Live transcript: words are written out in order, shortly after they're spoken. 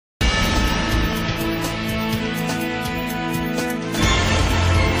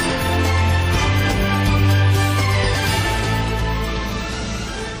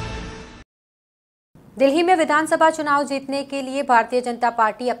दिल्ली में विधानसभा चुनाव जीतने के लिए भारतीय जनता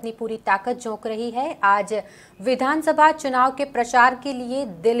पार्टी अपनी पूरी ताकत झोंक रही है। आज विधानसभा चुनाव के प्रचार के लिए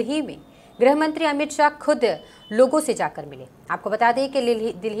दिल्ली में गृह मंत्री अमित शाह खुद लोगों से जाकर मिले। आपको बता दें कि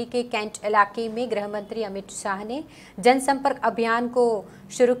दिल्ली के कैंट इलाके में गृह मंत्री अमित शाह ने जनसंपर्क अभियान को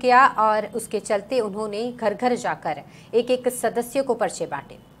शुरू किया और उसके चलते उन्होंने घर घर जाकर एक एक सदस्य को पर्चे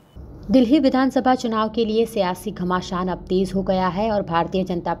बांटे। दिल्ली विधानसभा चुनाव के लिए सियासी घमासान अब तेज हो गया है और भारतीय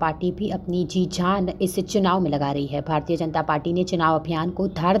जनता पार्टी भी अपनी जी जान इस चुनाव में लगा रही है। भारतीय जनता पार्टी ने चुनाव अभियान को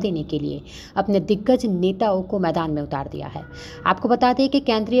धार देने के लिए अपने दिग्गज नेताओं को मैदान में उतार दिया है। आपको बता दें कि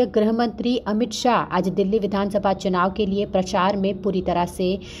केंद्रीय गृह मंत्री अमित शाह आज दिल्ली विधानसभा चुनाव के लिए प्रचार में पूरी तरह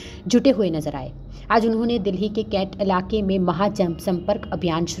से जुटे हुए नजर आए। आज उन्होंने दिल्ली के कैंट इलाके में महाजनसंपर्क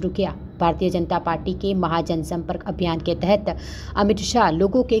अभियान शुरू किया। भारतीय जनता पार्टी के महाजनसंपर्क अभियान के तहत अमित शाह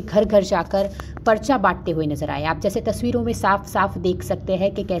लोगों के घर घर जाकर पर्चा बांटते हुए नजर आए। आप जैसे तस्वीरों में साफ साफ देख सकते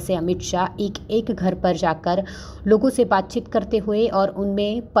हैं कि कैसे अमित शाह एक एक घर पर जाकर लोगों से बातचीत करते हुए और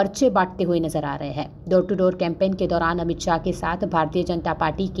उनमें पर्चे बांटते हुए नजर आ रहे हैं। डोर टू डोर कैंपेन के दौरान अमित शाह के साथ भारतीय जनता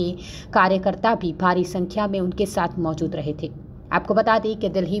पार्टी के कार्यकर्ता भी भारी संख्या में उनके साथ मौजूद रहे थे। आपको बता दें कि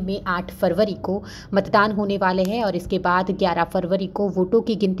दिल्ली में 8 फरवरी को मतदान होने वाले हैं और इसके बाद 11 फरवरी को वोटों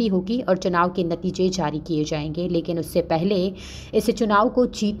की गिनती होगी और चुनाव के नतीजे जारी किए जाएंगे। लेकिन उससे पहले इस चुनाव को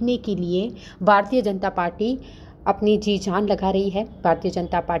जीतने के लिए भारतीय जनता पार्टी अपनी जी जान लगा रही है। भारतीय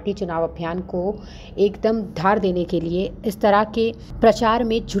जनता पार्टी चुनाव अभियान को एकदम धार देने के लिए इस तरह के प्रचार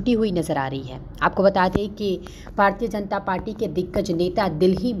में जुटी हुई नजर आ रही है। आपको बता दें कि भारतीय जनता पार्टी के दिग्गज नेता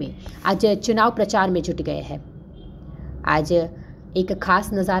दिल्ली में आज चुनाव प्रचार में जुट गए हैं। आज एक खास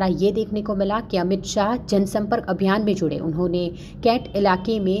नज़ारा ये देखने को मिला कि अमित शाह जनसंपर्क अभियान में जुड़े। उन्होंने कैंट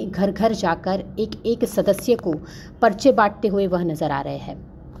इलाके में घर घर जाकर एक एक सदस्य को पर्चे बांटते हुए वह नजर आ रहे हैं।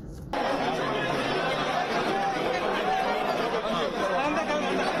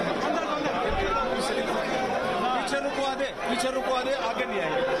 पीछे रुकवा दे, आगे नहीं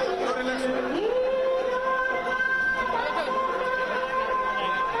आएंगे।